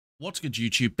What's good,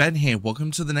 YouTube? Ben here.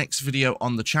 Welcome to the next video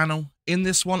on the channel. In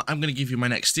this one, I'm going to give you my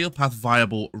next Steel Path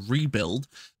viable rebuild,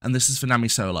 and this is for Nami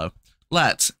solo.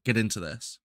 Let's get into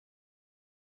this.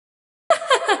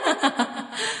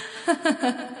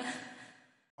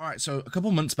 Alright, so a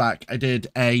couple months back, I did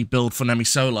a build for Nami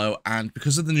solo, and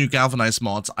because of the new galvanized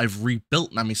mods, I've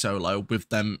rebuilt Nami solo with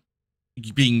them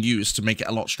being used to make it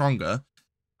a lot stronger.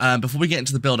 Before we get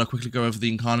into the build, I'll quickly go over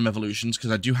the Incarnon evolutions,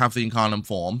 because I do have the Incarnon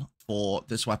form for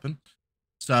this weapon.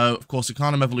 So, of course,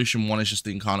 Incarnon Evolution 1 is just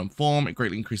the Incarnon form. It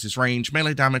greatly increases range,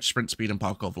 melee damage, sprint speed, and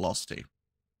parkour velocity.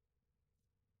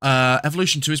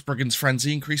 Evolution 2 is Brigand's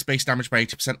Frenzy. Increased base damage by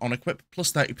 80% on equip,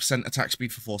 plus 30% attack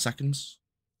speed for 4 seconds.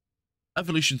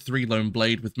 Evolution 3, Lone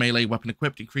Blade, with melee weapon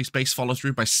equipped. Increased base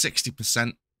follow-through by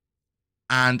 60%.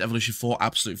 And Evolution 4,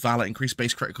 Absolute Valor. Increased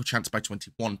base critical chance by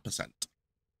 21%.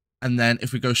 And then,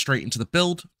 if we go straight into the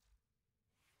build...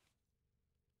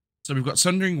 So we've got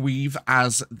Sundering Weave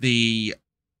as the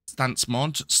stance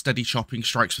mod, steady chopping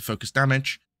strikes for focused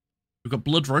damage. We've got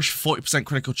Blood Rush, 40%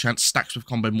 critical chance, stacks with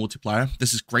combo multiplier.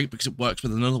 This is great because it works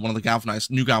with another one of the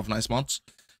new galvanized mods.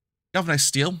 Galvanized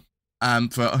Steel,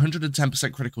 for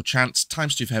 110% critical chance,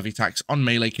 times 2 for heavy attacks on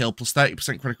melee kill, plus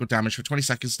 30% critical damage for 20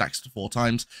 seconds, stacks to 4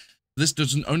 times. This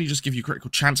doesn't only just give you critical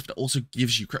chance, but it also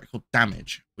gives you critical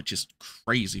damage, which is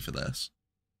crazy for this.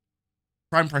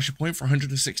 Prime Pressure Point for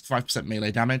 165%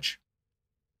 melee damage.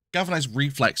 Galvanized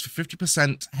Reflex for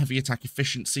 50% heavy attack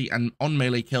efficiency and on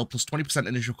melee kill, plus 20%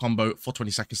 initial combo for 20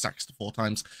 seconds, stacks to 4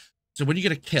 times. So when you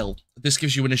get a kill, this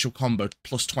gives you initial combo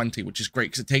plus 20, which is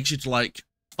great because it takes you to like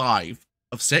 5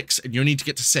 of 6, and you need to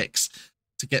get to 6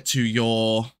 to get to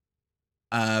your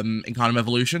Incarnon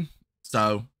Evolution.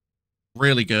 So,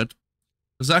 really good.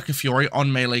 Berserker Fury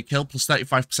on melee kill, plus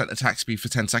 35% attack speed for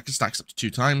 10 seconds, stacks up to 2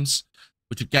 times.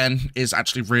 Which again is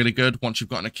actually really good. Once you've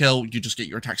gotten a kill, you just get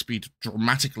your attack speed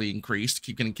dramatically increased.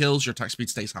 Keep getting kills, your attack speed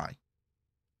stays high.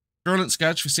 Virulent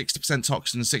Scourge for 60%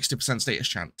 toxin and 60% status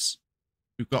chance.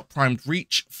 We've got Primed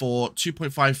Reach for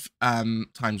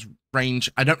 2.5 times range.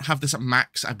 I don't have this at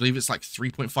max. I believe it's like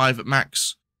 3.5 at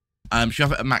max. If you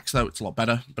have it at max though, it's a lot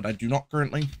better, but I do not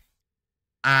currently.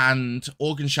 And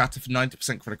Organ Shatter for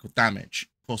 90% critical damage.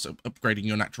 Of course, upgrading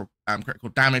your natural critical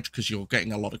damage because you're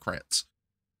getting a lot of crits.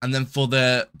 And then for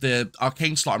the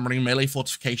arcane slot, I'm running melee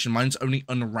fortification. Mine's only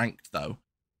unranked though,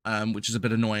 which is a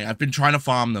bit annoying. I've been trying to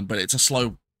farm them, but it's a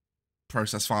slow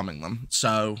process farming them.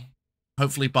 So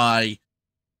hopefully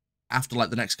after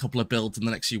like the next couple of builds in the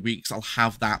next few weeks, I'll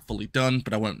have that fully done,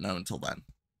 but I won't know until then.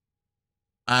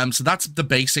 So that's the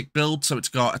basic build. So it's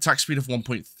got attack speed of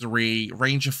 1.3,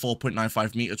 range of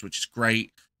 4.95 meters, which is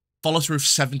great. Follow through of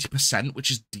 70%, which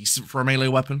is decent for a melee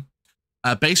weapon.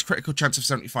 Base critical chance of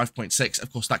 75.6.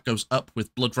 Of course, that goes up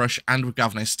with Blood Rush and with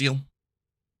Galvanized Steel.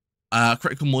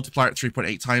 Critical multiplier at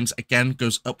 3.8 times. Again,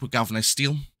 goes up with Galvanized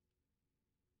Steel.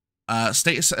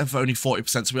 Status of only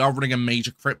 40%. So we are running a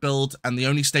major crit build. And the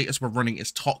only status we're running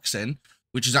is Toxin,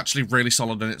 which is actually really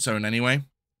solid on its own anyway.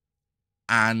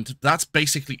 And that's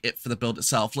basically it for the build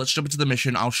itself. Let's jump into the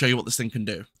mission. I'll show you what this thing can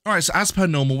do. Alright, so as per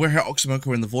normal, we're here at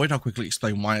Oxymoko in the Void. I'll quickly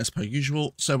explain why as per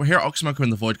usual. So we're here at Oxymoko in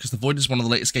the Void because the Void is one of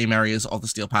the latest game areas of the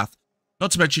Steel Path.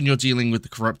 Not to mention you're dealing with the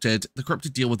Corrupted. The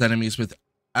Corrupted deal with enemies with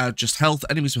just health,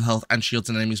 enemies with health, and shields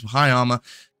and enemies with high armor,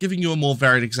 giving you a more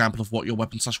varied example of what your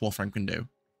weapon / Warframe can do.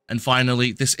 And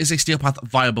finally, this is a Steel Path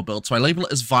viable build. So I label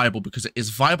it as viable because it is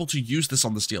viable to use this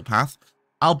on the Steel Path.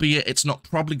 Albeit, it's not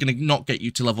probably going to not get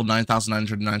you to level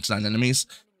 9,999 enemies.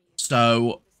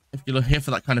 So, if you're here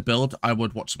for that kind of build, I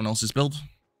would watch someone else's build.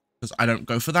 Because I don't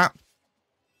go for that.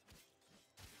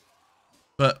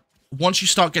 But once you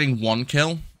start getting 1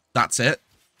 kill, that's it.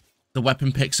 The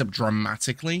weapon picks up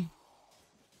dramatically.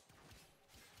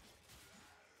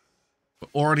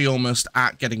 We're already almost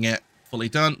at getting it fully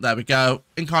done. There we go.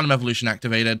 Incarnon Evolution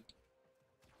activated.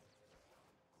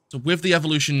 So with the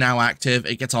evolution now active,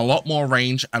 it gets a lot more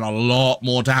range and a lot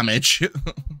more damage.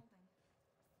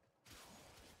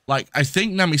 Like, I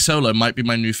think Nami Solo might be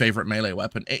my new favorite melee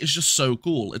weapon. It is just so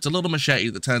cool. It's a little machete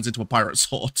that turns into a pirate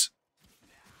sword.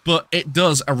 But it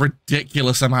does a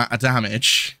ridiculous amount of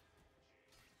damage.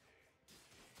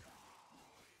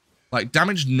 Like,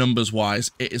 damage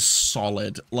numbers-wise, it is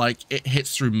solid. Like, it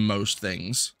hits through most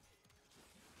things.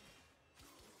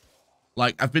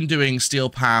 Like, I've been doing Steel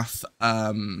Path,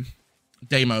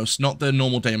 Deimos, not the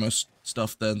normal Deimos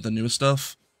stuff, the newer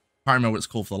stuff. I can't remember what it's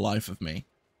called for the life of me.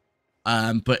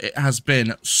 But it has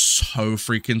been so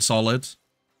freaking solid.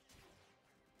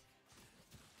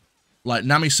 Like,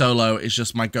 Nami Solo is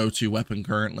just my go-to weapon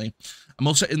currently. I'm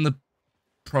also in the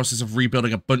process of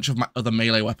rebuilding a bunch of my other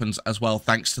melee weapons as well,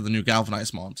 thanks to the new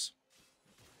galvanized mods.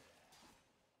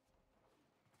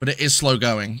 But it is slow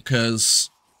going, because,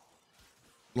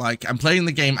 like, I'm playing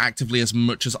the game actively as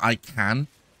much as I can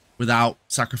without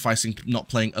sacrificing not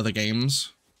playing other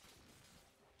games.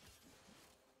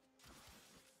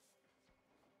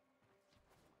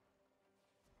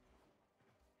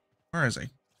 Where is he?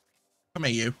 Come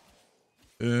here,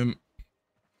 you.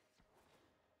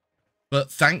 But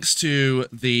thanks to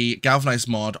the Galvanized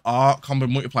mod, our combo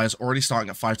multiplier is already starting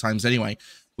at 5 times anyway,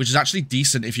 which is actually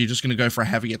decent if you're just going to go for a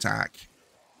heavy attack,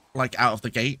 like, out of the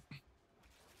gate.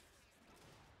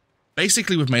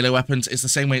 Basically, with melee weapons, it's the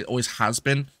same way it always has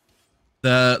been.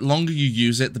 The longer you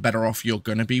use it, the better off you're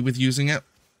going to be with using it.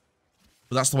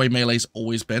 But that's the way melee's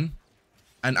always been.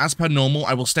 And as per normal,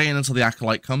 I will stay in until the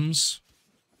Acolyte comes.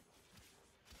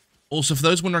 Also, for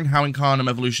those wondering how Incarnon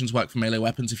evolutions work for melee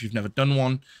weapons, if you've never done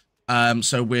one,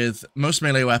 so with most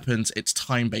melee weapons, it's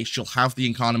time-based. You'll have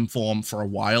the Incarnon form for a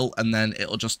while, and then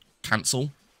it'll just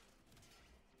cancel.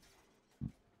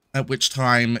 At which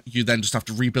time, you then just have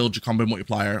to rebuild your combo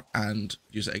multiplier and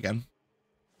use it again.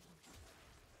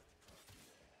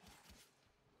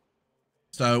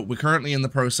 So we're currently in the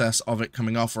process of it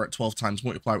coming off. We're at 12 times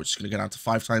multiplier, which is going to go down to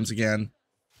 5 times again.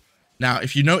 Now,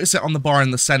 if you notice it on the bar in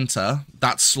the center,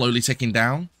 that's slowly ticking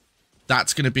down.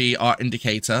 That's going to be our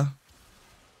indicator.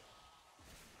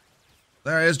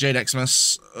 There is Jade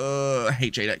Xmas. I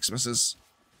hate Jade Xmas's.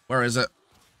 Where is it?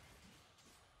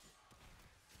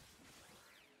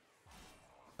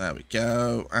 There we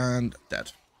go. And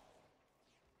dead.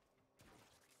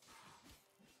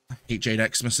 I hate Jade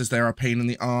Xmas's. They're a pain in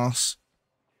the arse.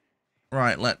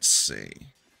 Right, let's see.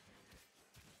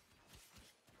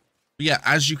 But yeah,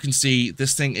 as you can see,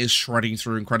 this thing is shredding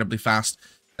through incredibly fast.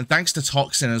 And thanks to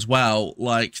Toxin as well,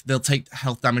 like, they'll take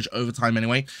health damage over time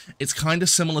anyway. It's kind of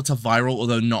similar to Viral,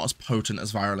 although not as potent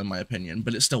as Viral in my opinion,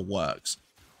 but it still works.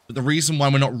 But the reason why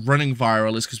we're not running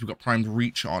Viral is because we've got Primed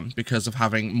Reach on, because of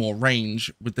having more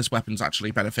range with this weapon's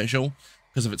actually beneficial,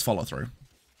 because of its follow-through.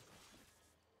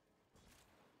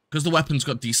 Because the weapon's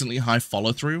got decently high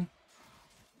follow-through.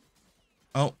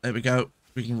 Oh, there we go.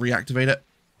 We can reactivate it.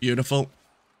 Beautiful.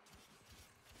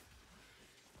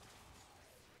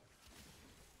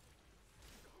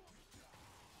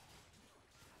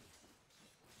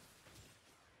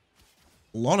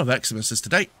 A lot of Xmas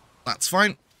today. That's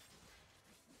fine.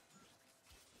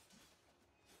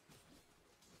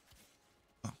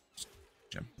 Oh,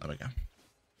 gem. There we go.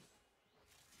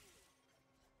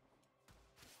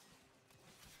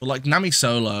 But like, Nami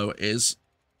Solo is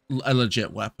a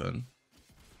legit weapon.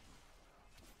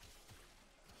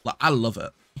 Like, I love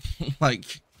it.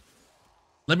 Like,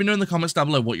 let me know in the comments down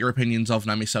below what your opinions of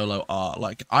Nami Solo are.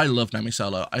 Like, I love Nami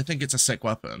Solo. I think it's a sick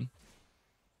weapon.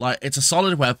 Like, it's a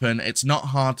solid weapon. It's not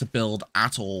hard to build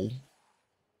at all.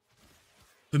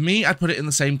 For me, I'd put it in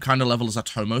the same kind of level as a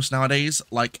Tomos nowadays.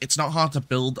 Like, it's not hard to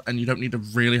build, and you don't need a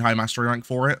really high mastery rank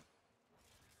for it.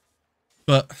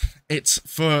 But it's,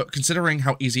 for considering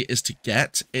how easy it is to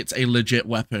get, it's a legit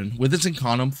weapon. With its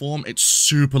Incarnon form, it's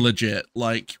super legit.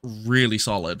 Like, really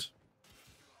solid.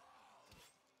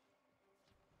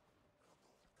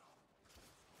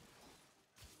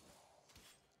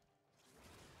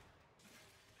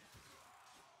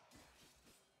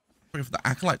 Wait for the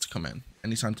Acolyte to come in.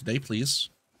 Anytime today, please.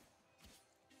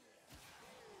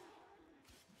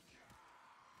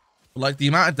 But like, the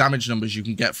amount of damage numbers you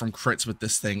can get from crits with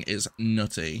this thing is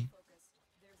nutty.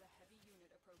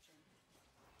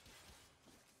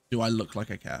 Do I look like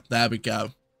I care? There we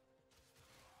go.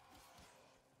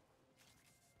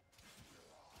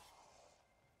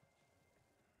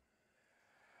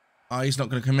 Oh, he's not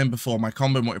going to come in before my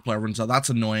combo multiplier runs out. That's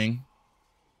annoying.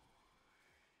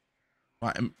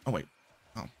 Right, oh wait.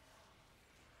 Oh.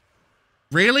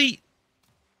 Really?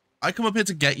 I come up here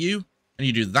to get you, and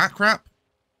you do that crap?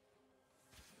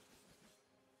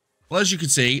 Well, as you can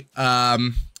see,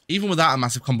 even without a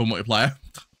massive combo multiplier,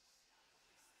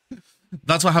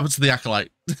 that's what happens to the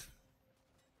Acolyte.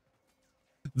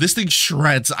 This thing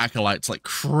shreds Acolytes like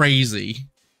crazy.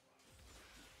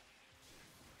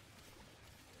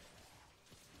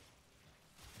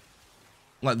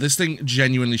 Like, this thing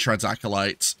genuinely shreds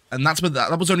Acolytes. And that's with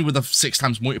that was only with a 6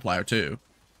 times multiplier too.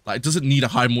 Like, it doesn't need a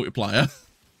high multiplier.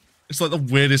 It's like the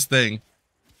weirdest thing.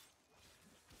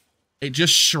 It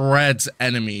just shreds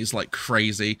enemies like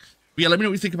crazy. But yeah, let me know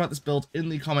what you think about this build in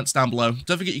the comments down below.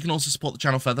 Don't forget you can also support the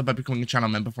channel further by becoming a channel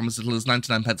member from as little as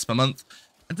 99 pence per month.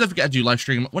 And don't forget I do live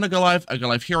stream. When I go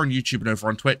live here on YouTube and over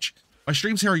on Twitch. My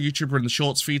streams here on YouTube are in the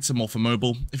shorts feed, some more for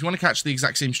mobile. If you want to catch the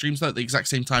exact same streams though at the exact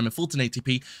same time in full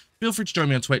 1080p, feel free to join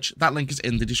me on Twitch. That link is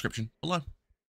in the description below.